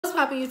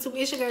poppin' YouTube?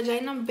 It's your girl Jay,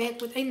 and I'm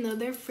back with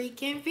another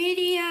freaking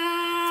video.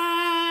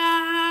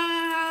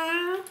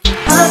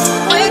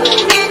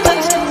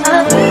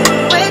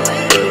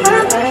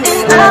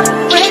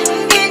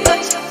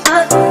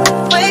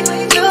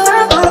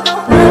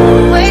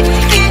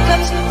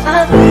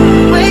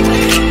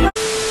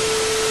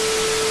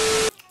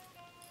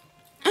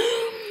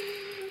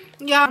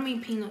 Y'all, I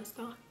mean peanuts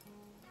though.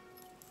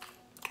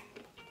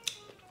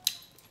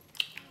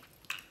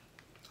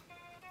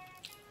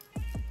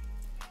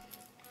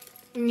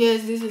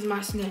 Yes, this is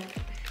my snack.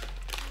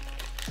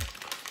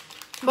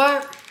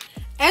 But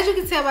as you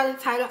can tell by the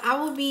title, I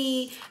will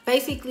be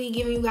basically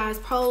giving you guys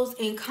pros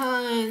and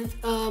cons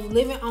of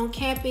living on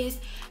campus.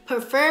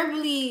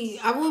 Preferably,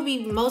 I will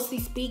be mostly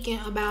speaking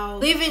about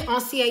living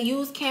on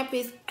CAU's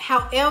campus.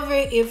 However,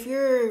 if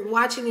you're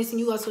watching this and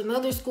you go to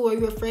another school, or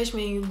you're a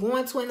freshman and you're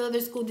going to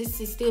another school, this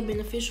is still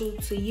beneficial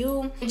to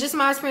you. And just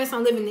my experience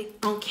on living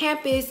on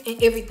campus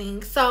and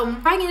everything. So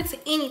before I get into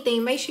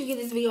anything, make sure you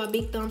give this video a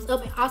big thumbs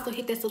up, and also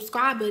hit that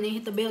subscribe button and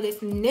hit the bell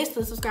that's next to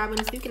the subscribe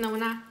button so you can know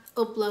when I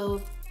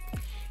upload.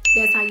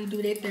 That's how you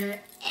do that there.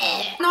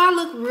 I know I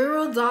look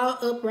real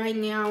dolled up right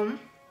now.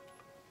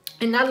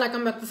 And not like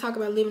I'm about to talk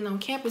about living on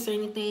campus or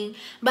anything.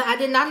 But I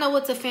did not know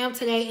what to film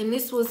today. And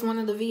this was one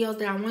of the videos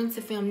that I wanted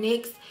to film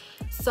next.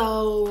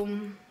 So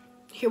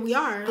here we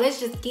are.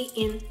 Let's just get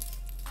into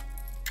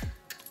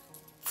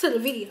the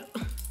video.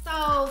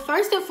 So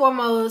first and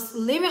foremost,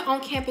 living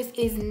on campus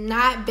is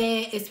not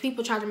bad as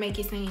people try to make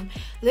it seem.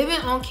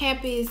 Living on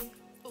campus,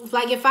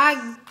 like if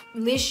I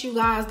list you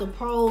guys the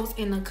pros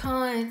and the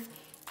cons,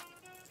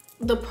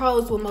 the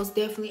pros will most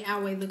definitely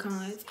outweigh the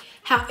cons.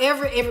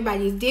 However,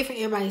 everybody is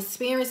different. Everybody's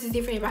experience is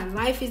different. Everybody's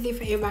life is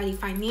different. Everybody's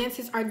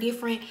finances are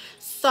different.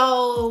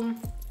 So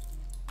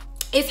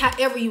it's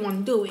however you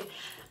want to do it.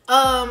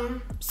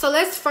 So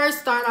let's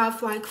first start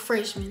off like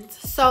freshmen.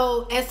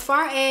 So as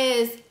far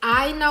as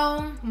I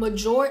know,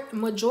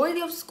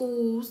 majority of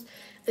schools,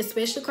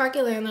 especially Clark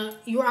Atlanta,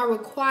 you are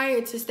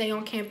required to stay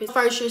on campus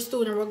first year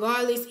student,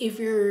 regardless if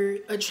you're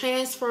a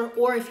transfer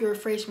or if you're a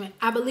freshman.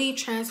 I believe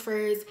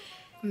transfers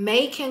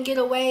can get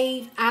a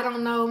waive. I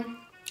don't know,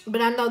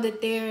 but I know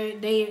that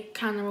they're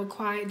kind of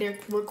required. They're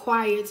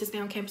required to stay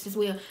on campus as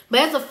well. But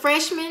as a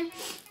freshman,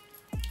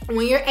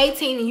 when you're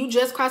 18 and you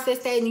just crossed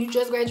that stage and you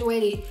just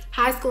graduated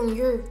high school and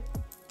you're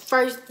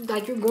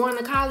you're going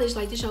to college,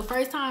 like this is your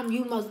first time,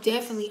 you most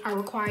definitely are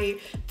required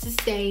to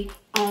stay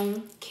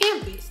on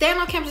campus. Staying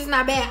on campus is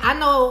not bad. I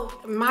know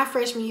my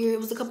freshman year, it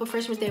was a couple of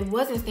freshmen that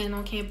wasn't staying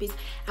on campus.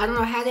 I don't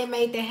know how they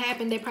made that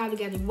happen. They probably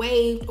got it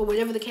waived or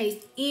whatever the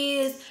case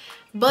is.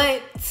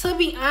 But to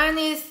be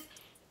honest,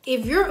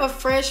 if you're a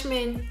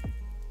freshman,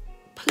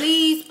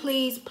 please,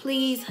 please,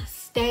 please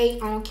stay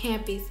on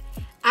campus.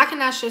 I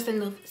cannot stress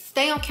enough.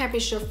 Stay on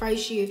campus your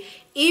first year.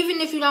 Even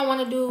if you don't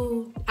want to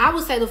do, I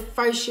would say the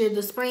first year,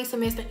 the spring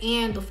semester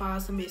and the fall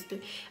semester.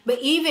 But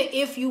even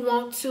if you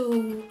want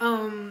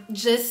to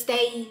just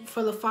stay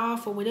for the fall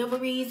for whatever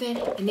reason,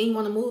 and then you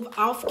want to move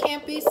off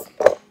campus,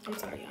 I'm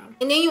sorry, y'all.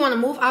 And then you want to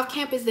move off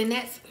campus, then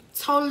that's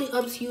totally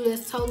up to you.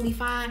 That's totally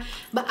fine.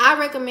 But I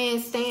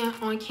recommend staying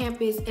on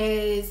campus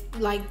as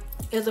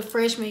a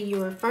freshman,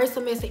 your first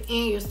semester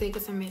and your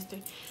second semester.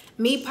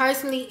 Me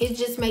personally, it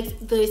just makes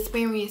the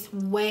experience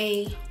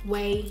way,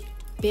 way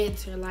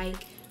better. Like,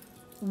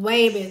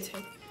 way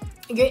better.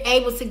 You're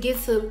able to get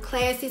to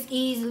classes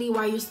easily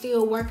while you're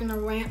still working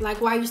around,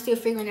 like while you're still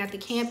figuring out the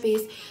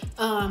campus,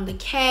 the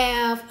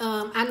CAF.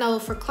 I know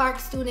for Clark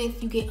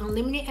students, you get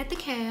unlimited at the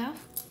CAF,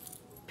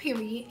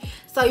 period.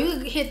 So you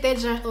can hit that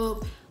jump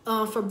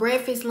up for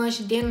breakfast,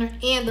 lunch, dinner,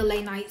 and the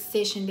late night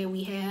session that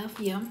we have.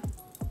 Yeah.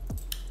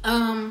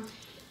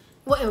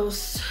 What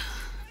else?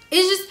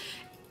 It's just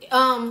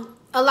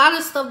a lot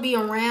of stuff be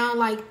around,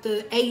 like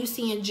the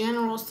AUC in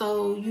general,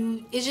 so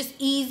it's just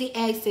easy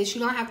access.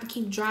 You don't have to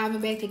keep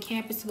driving back to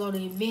campus to go to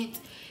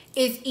events.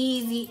 It's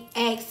easy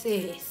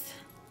access.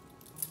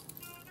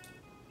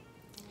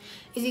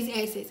 It's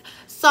easy access.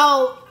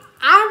 So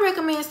I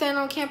recommend staying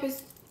on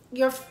campus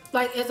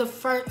as a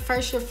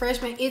first year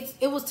freshman.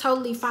 It was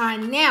totally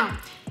fine. Now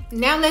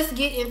let's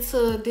get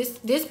into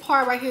this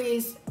part right here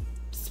is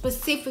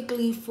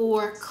specifically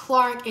for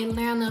Clark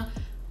Atlanta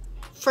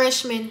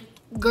freshman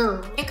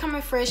girl.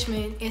 Incoming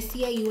freshman at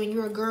CAU and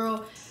you're a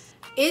girl,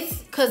 it's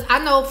because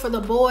I know for the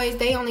boys,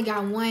 they only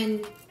got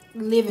one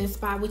living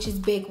spot, which is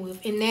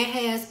Beckwith, and that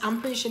has, I'm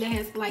pretty sure that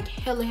has like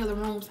hella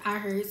rooms. I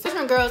heard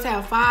freshman girls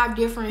have 5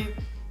 different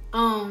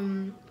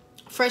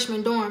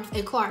freshman dorms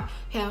at Clark.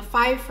 You have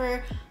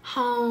Pfeiffer,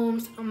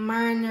 Holmes,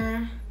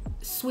 Myrner,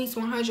 Suites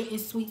 100, and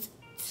Suites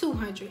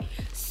 200.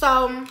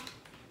 So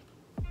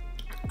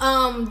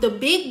the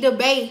big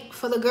debate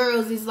for the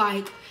girls is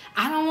like,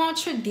 I don't want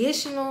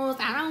traditionals.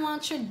 I don't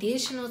want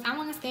traditionals. I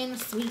want to stay in the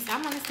suites.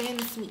 I want to stay in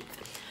the suites.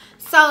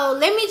 So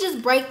let me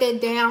just break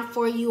that down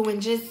for you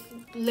and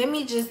let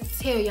me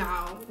just tell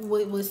y'all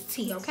what was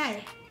tea,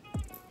 okay?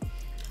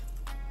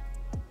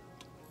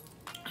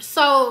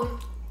 So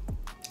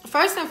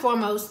first and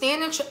foremost,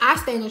 I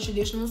stay in the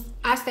traditionals.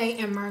 I stay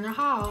in Myrner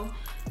Hall.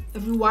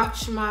 If you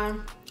watch my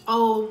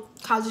old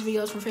college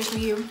videos from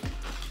freshman year.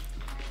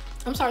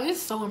 I'm sorry, this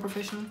is so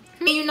unprofessional.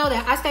 And you know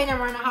that I stayed in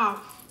Myrna Hall.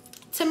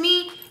 To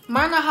me,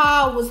 Myrna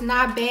Hall was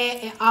not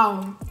bad at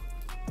all.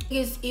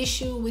 His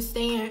issue with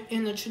staying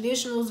in the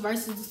traditionals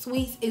versus the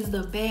suites is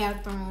the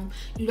bathroom.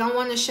 You don't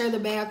want to share the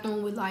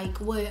bathroom with like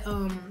what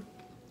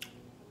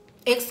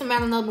X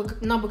amount of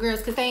number of girls,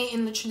 because they ain't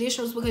in the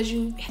traditionals because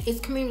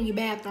it's community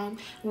bathroom.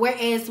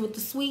 Whereas with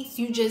the suites,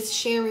 you just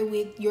share it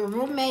with your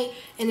roommate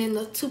and then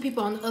the 2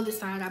 people on the other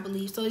side, I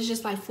believe. So it's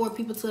just like 4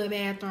 people to a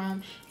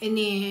bathroom, and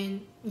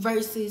then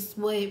versus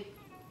what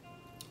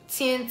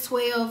 10,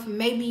 12,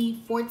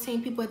 maybe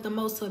 14 people at the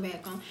most to a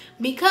bathroom.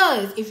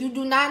 Because if you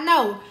do not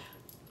know,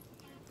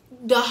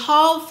 the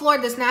whole floor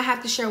does not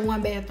have to share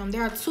 1 bathroom.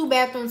 There are 2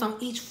 bathrooms on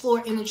each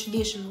floor in the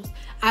traditionals.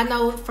 I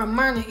know from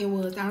Myrna it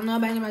was. I don't know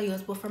about anybody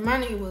else, but for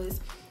Myrna it was.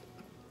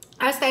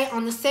 I stayed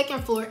on the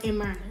 2nd floor in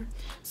Myrna.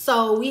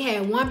 So we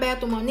had 1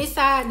 bathroom on this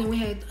side, and then we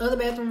had the other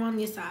bathroom on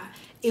this side.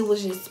 It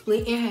was just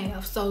split in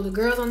half. So the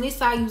girls on this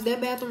side used that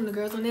bathroom, the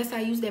girls on that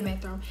side used that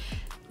bathroom.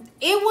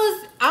 It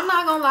was, I'm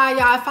not gonna lie,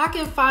 y'all, if I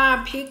can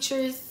find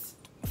pictures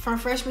from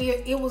freshman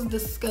year, it was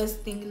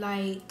disgusting.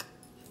 Like,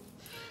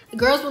 the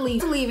girls would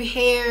leave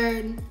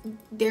hair,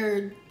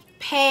 their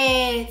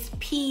pads,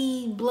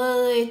 pee,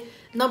 blood,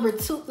 number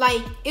 2.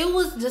 Like, it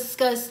was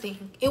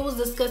disgusting. It was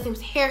disgusting. It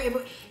was hair.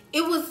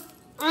 It was,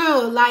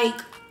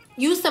 like,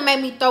 used to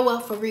make me throw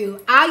up for real.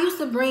 I used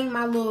to bring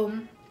my little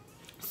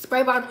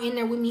spray bottle in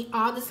there with me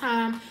all the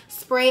time,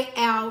 spray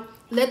out,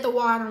 let the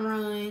water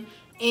run,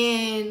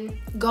 and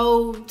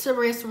go to the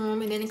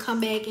restroom, and then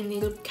come back, and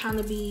it'll kind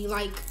of be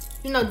like,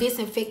 you know,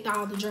 disinfect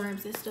all the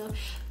germs and stuff.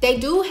 They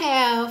do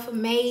have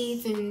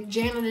maids and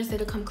janitors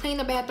that'll come clean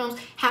the bathrooms.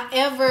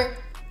 However,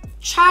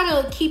 try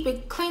to keep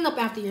it clean up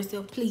after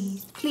yourself,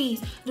 please.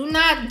 Please do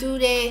not do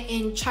that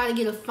and try to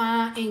get a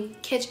fine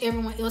and catch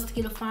everyone else to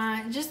get a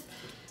fine. Just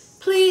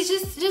please,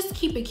 just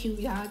keep it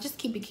cute, y'all. Just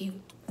keep it cute.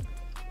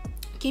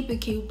 Keep it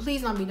cute.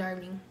 Please don't be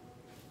dirty.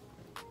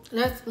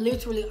 That's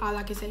literally all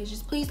I can say.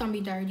 Just please don't be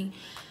dirty.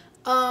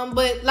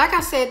 But like I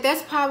said,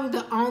 that's probably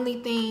the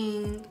only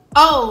thing.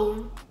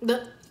 Oh,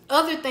 the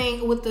other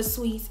thing with the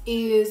suites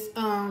is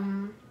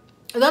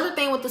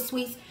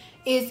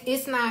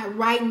it's not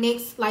right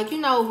next, like, you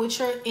know, with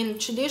your in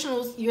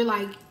traditionals, you're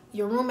like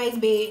your roommate's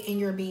bed and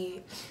your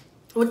bed.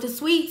 With the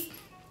suites,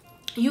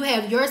 you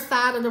have your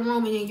side of the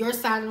room and then your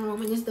side of the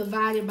room, and it's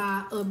divided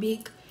by a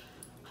big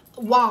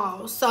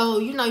wall. So,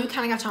 you know, you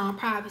kind of got your own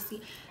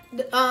privacy.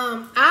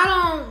 I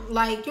don't,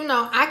 like, you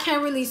know, I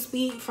can't really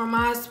speak from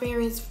my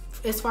experience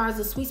as far as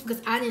the suites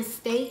because I didn't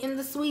stay in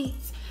the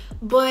suites.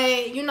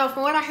 But, you know,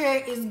 from what I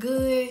heard, it's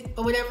good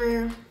or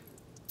whatever.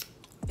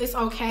 It's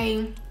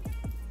okay.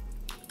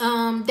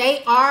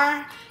 They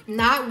are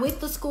not with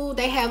the school.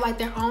 They have like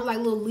their own like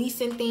little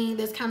leasing thing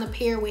that's kind of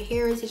paired with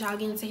Heritage. I'll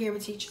get into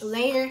Heritage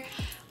later,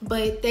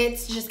 but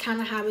that's just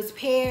kind of how it's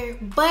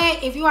paired.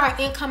 But if you are an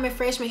incoming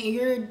freshman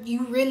and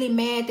you really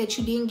mad that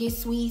you didn't get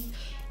suites,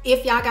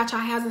 if y'all got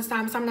your housing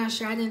assignments, I'm not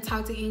sure. I didn't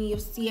talk to any of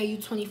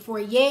CAU 24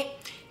 yet.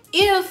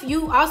 If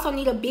you also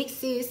need a big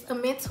sis, a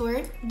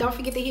mentor, don't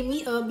forget to hit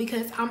me up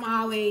because I'm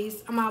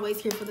always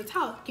here for the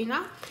talk, you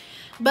know.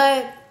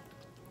 But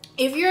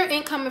if you're an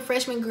incoming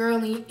freshman girl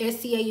at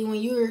CAU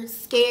and you're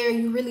scared,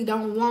 you really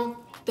don't want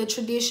the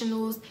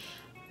traditionals,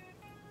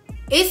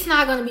 it's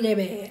not gonna be that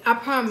bad. I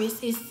promise.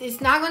 It's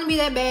not gonna be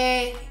that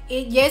bad.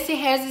 Yes, it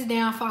has its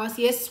downfalls.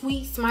 Yes,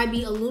 suites might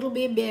be a little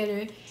bit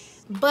better,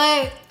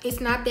 but it's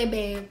not that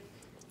bad.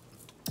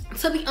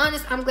 To be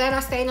honest, I'm glad I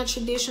stayed in the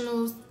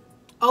traditionals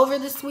over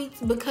the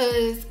suites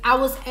because I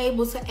was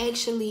able to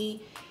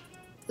actually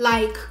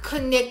like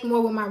connect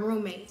more with my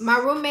roommate. My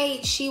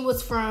roommate, she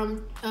was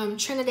from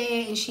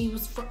Trinidad, and she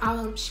was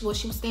from she was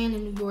staying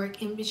in New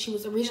York, and she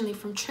was originally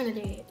from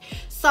Trinidad.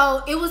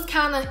 So it was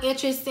kind of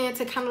interesting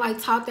to kind of like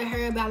talk to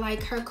her about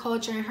like her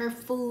culture and her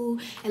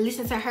food and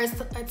listen to her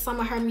some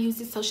of her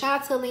music. So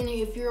shout out to Alina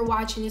if you're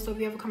watching this or if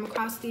you ever come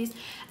across this.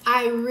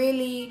 I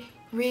really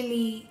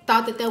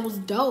thought that was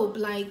dope,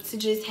 like to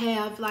just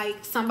have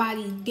like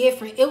somebody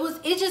different.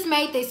 It just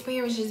made the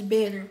experience just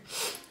better.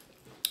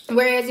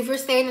 Whereas if you're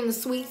staying in the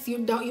suites,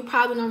 you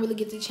probably don't really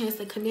get the chance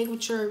to connect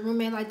with your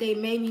roommate like they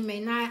maybe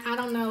may not. I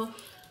don't know.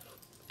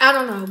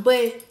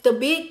 But the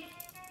big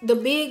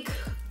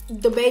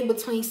debate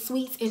between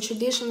suites and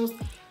traditionals,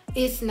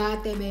 it's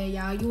not that bad,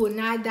 y'all. You will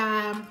not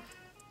die.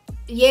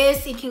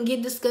 Yes, it can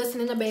get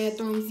disgusting in the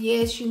bathrooms.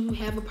 Yes, you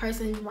have a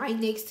person right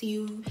next to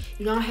you.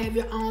 You don't have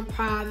your own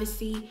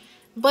privacy.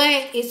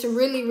 But it's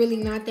really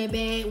not that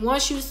bad.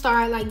 Once you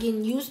start like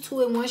getting used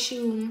to it, once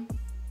you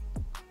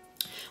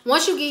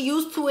get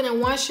used to it,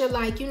 and once you're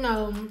like, you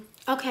know,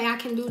 okay, I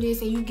can do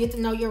this, and you get to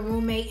know your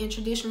roommate in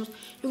traditionals,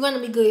 you're gonna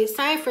be good.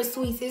 Same for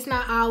suites. It's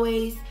not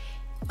always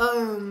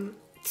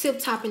tip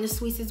top in the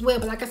suites as well.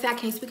 But like I said, I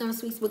can't speak on the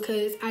suites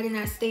because I did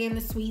not stay in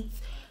the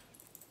suites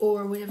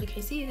or whatever the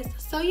case is.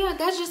 So yeah,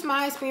 that's just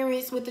my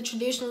experience with the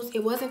traditionals.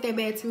 It wasn't that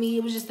bad to me.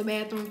 It was just the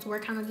bathrooms were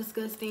kind of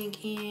disgusting,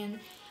 and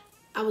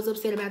I was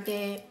upset about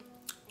that.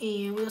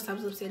 And what else I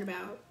was upset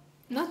about?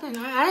 Nothing.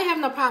 I didn't have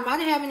no problem. I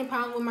didn't have any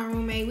problem with my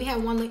roommate. We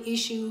had one little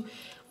issue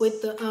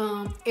with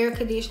the air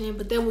conditioning,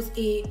 but that was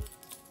it.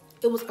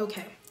 It was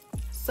okay.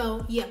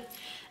 So yeah.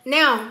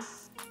 Now,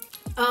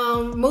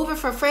 moving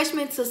from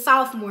freshman to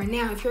sophomore.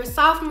 Now, if you're a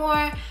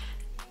sophomore,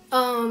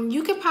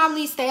 you could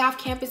probably stay off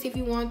campus if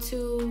you want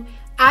to.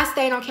 I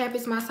stayed on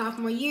campus my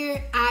sophomore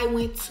year. I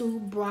went to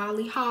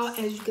Brawley Hall,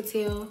 as you could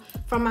tell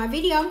from my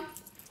video.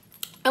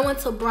 I went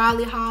to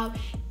Brawley Hall,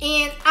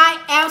 and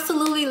I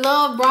absolutely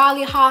love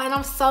Brawley Hall, and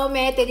I'm so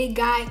mad that it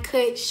got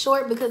cut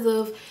short because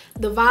of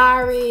the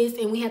virus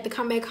and we had to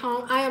come back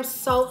home. I am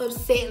so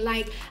upset.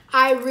 Like,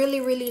 I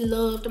really, really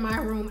loved my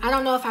room. I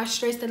don't know if I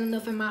stressed it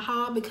enough in my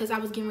hall because I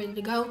was getting ready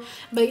to go,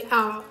 but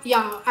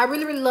y'all, I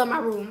really, really love my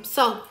room.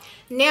 So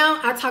now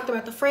I talked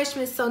about the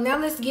freshmen, so now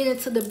let's get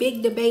into the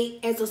big debate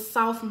as a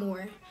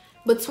sophomore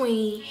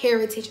between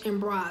Heritage and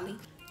Brawley.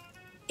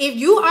 If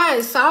you are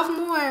a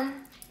sophomore,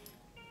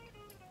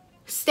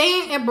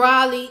 staying at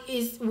Brawley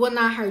will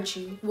not hurt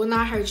you. Will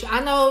not hurt you. I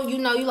know you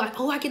like,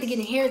 oh, I get to get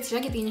in Heritage. I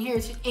get to get in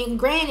Heritage. And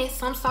granted,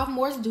 some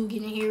sophomores do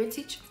get in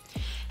Heritage.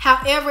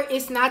 However,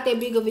 it's not that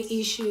big of an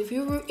issue. If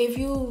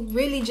you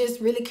really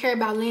care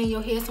about laying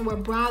your head somewhere,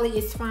 Brawley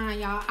is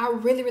fine, y'all. I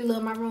really, really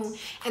love my room.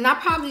 And I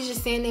probably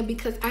just saying that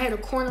because I had a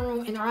corner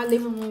room and our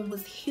living room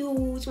was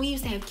huge. We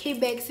used to have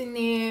kickbacks in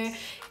there.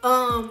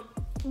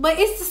 But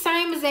it's the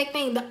same exact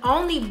thing. The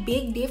only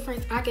big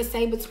difference I could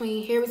say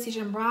between Heritage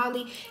and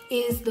Brawley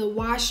is the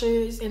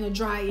washers and the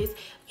dryers.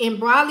 In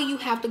Brawley, you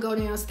have to go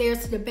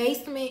downstairs to the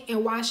basement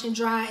and wash and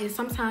dry. And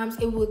sometimes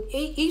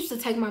it used to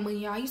take my money,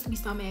 y'all. I used to be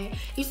so mad.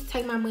 It used to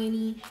take my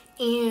money,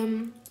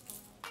 and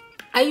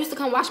I used to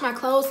come wash my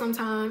clothes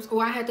sometimes,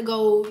 or I had to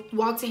go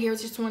walk to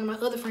Heritage to one of my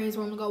other friends'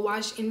 room to go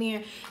wash in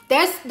there.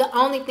 That's the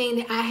only thing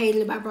that I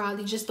hated about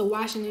Brawley, just the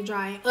washing and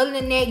drying. Other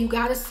than that, you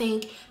got a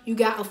sink, you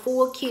got a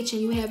full kitchen,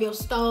 you have your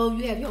stove,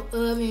 you have your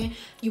oven,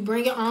 you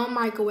bring your own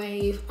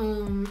microwave.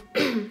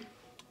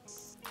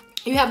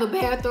 You have a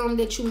bathroom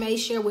that you may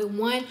share with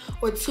 1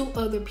 or 2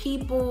 other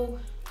people.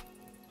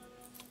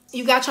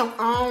 You got your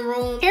own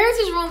room.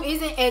 Heritage room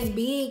isn't as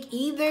big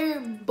either,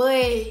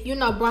 but you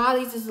know,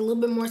 Brawley's is a little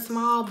bit more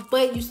small,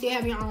 but you still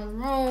have your own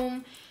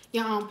room,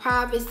 your own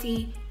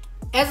privacy.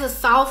 As a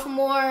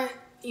sophomore,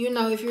 you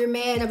know, if you're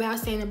mad about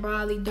staying in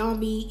Brawley,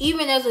 don't be.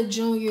 Even as a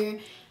junior,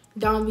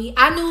 don't be.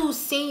 I knew a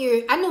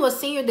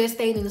senior that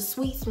stayed in the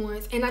suites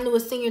once, and I knew a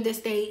senior that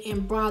stayed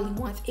in Brawley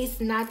once. It's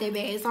not that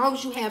bad. As long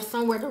as you have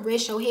somewhere to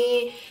rest your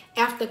head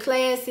after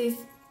classes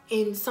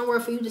and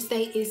somewhere for you to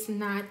stay, it's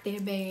not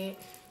that bad.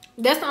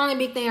 That's the only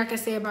big thing I can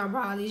say about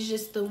Brawley. It's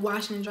just the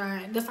washing and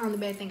drying. That's the only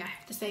bad thing I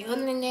have to say.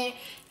 Other than that,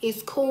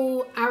 it's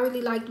cool. I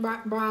really liked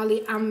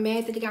Brawley. I'm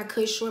mad that it got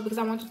cut short because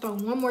I wanted to throw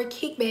one more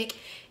kickback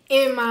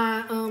in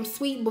my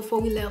suite before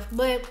we left.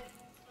 But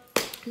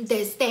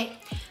that's that.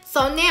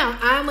 So now,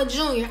 I'm a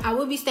junior. I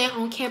will be staying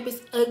on campus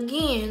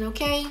again,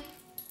 okay?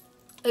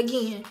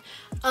 Again.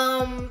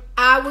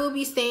 I will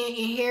be staying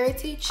in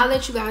Heritage. I'll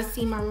let you guys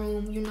see my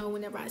room, you know,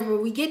 whenever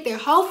we get there.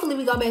 Hopefully,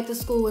 we go back to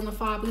school in the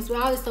fall because with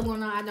all this stuff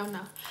going on, I don't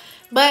know.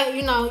 But,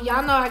 you know,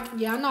 y'all know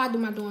I do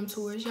my dorm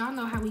tours. Y'all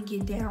know how we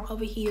get down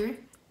over here.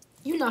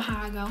 You know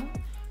how I go.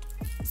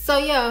 So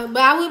yeah,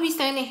 but I will be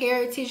staying in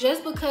Heritage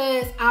just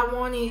because I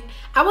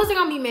wasn't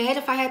gonna be mad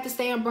if I had to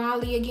stay in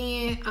Brawley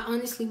again. I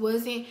honestly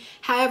wasn't.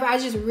 However, I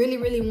just really,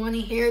 really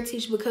wanted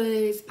Heritage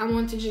because I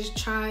wanted to just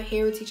try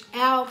Heritage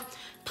out.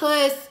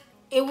 Plus,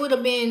 it would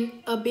have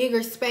been a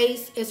bigger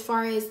space as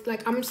far as,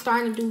 like, I'm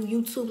starting to do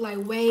YouTube,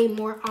 like, way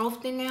more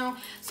often now.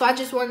 So I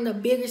just wanted a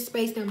bigger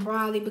space than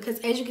Brawley because,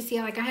 as you can see,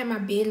 like, I had my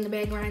bed in the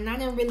background and I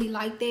didn't really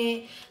like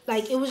that.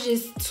 Like, it was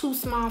just too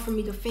small for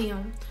me to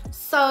film.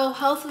 So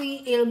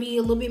hopefully it'll be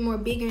a little bit more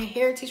bigger in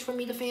Heritage for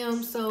me to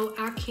film so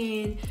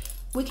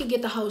we can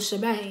get the whole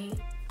shebang.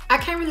 I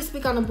can't really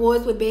speak on the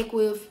boys with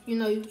Beckwith. You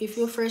know, if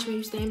you're a freshman,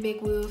 you stay in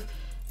Beckwith.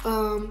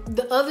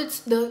 The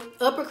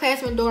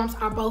upperclassmen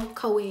dorms are both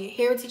co-ed.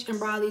 Heritage and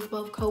Brawley is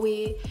both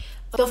co-ed.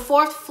 The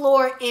 4th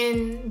floor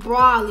in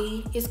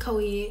Brawley is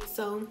co-ed.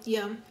 So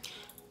yeah.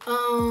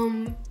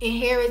 In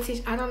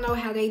Heritage, I don't know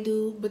how they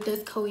do, but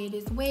that's co-ed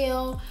as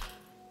well.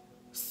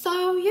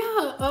 So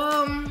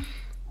yeah,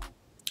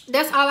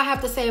 that's all I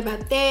have to say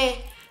about that.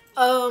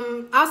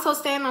 Also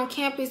staying on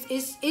campus,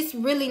 it's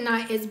really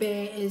not as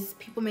bad as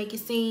people make it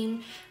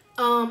seem.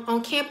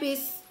 On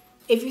campus,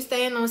 if you're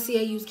staying on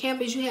CAU's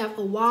campus, you have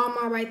a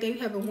Walmart right there. You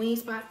have a wing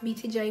spot,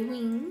 BTJ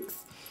Wings.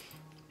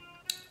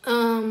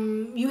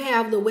 You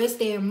have the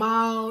West End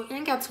Mall. It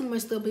ain't got too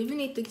much stuff, but if you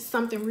need to get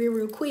something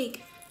real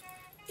quick,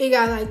 it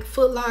got like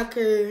Foot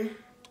Locker,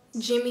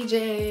 Jimmy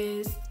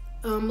Jazz,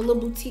 a little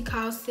boutique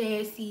called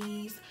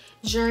Sassy's,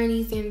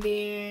 Journeys in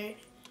there,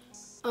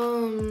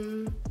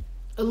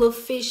 a little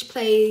fish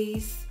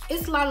place.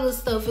 It's a lot of little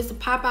stuff. It's a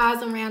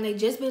Popeyes around. They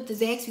just built the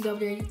Zaxby's over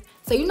there.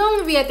 So you know I'm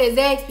gonna be at that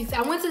Zaxby's.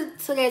 I went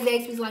to that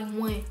Zaxby's like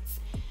once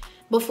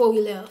before we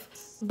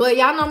left. But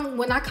y'all know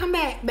when I come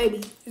back,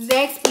 baby,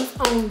 Zaxby's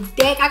on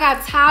deck. I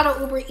got tired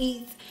of Uber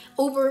Eats.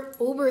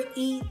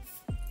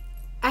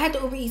 I had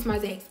to Uber Eats my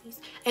Zaxby's.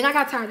 And I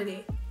got tired of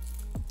that.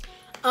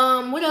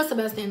 What else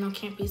about staying on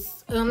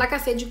campus? Like I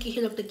said, you can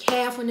hit up the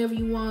CAF whenever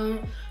you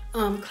want.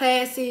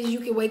 Classes, you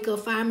can wake up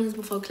 5 minutes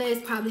before class,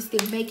 probably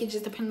still make it,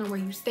 just depending on where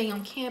you stay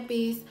on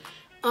campus.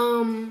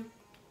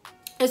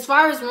 As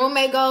far as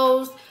roommate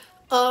goes,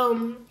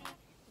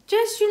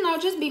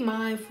 just be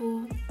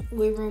mindful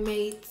with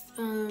roommates.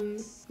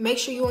 Make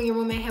sure you and your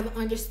roommate have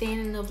an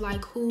understanding of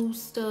like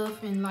who's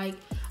stuff and like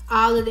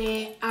all of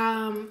that.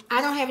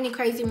 I don't have any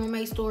crazy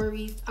roommate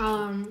stories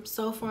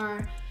so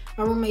far.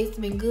 My roommate's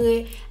been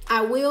good.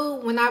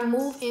 When I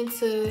move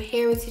into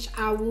Heritage,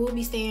 I will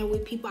be staying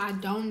with people I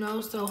don't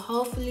know. So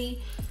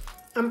hopefully,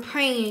 I'm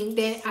praying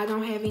that I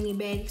don't have any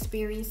bad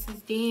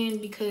experiences then,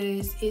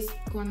 because it's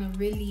gonna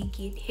really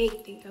get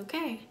hectic,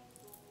 okay?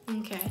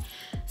 Okay.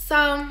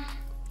 So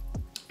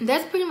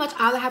that's pretty much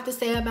all I have to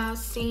say about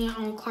staying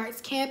on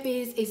Clark's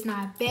campus. It's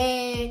not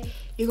bad.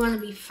 You're gonna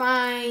be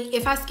fine.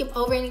 If I skip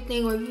over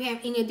anything or if you have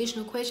any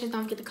additional questions,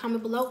 don't forget to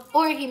comment below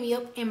or hit me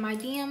up in my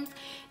DMs.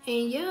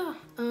 And yeah,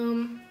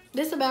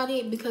 that's about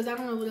it, because I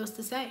don't know what else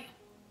to say.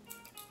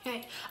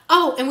 Okay.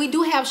 Oh, and we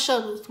do have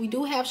shuttles. We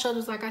do have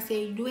shuttles, like I said.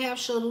 You do have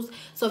shuttles.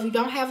 So if you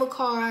don't have a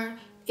car,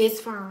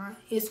 it's fine.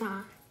 It's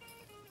fine.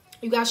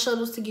 You got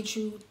shuttles to get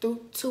you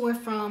to and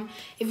from.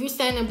 If you're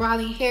staying in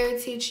Brawley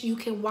Heritage, you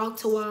can walk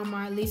to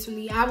Walmart,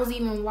 literally. I was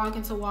even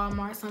walking to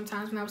Walmart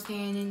sometimes when I was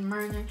staying in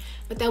Myrna,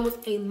 but that was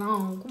a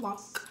long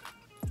walk.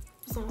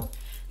 So,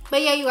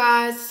 but yeah, you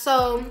guys,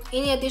 so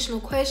any additional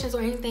questions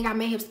or anything I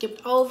may have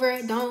skipped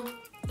over, don't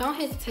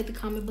hesitate to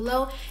comment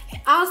below.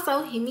 And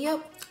also, hit me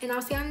up, and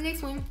I'll see you on the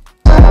next one.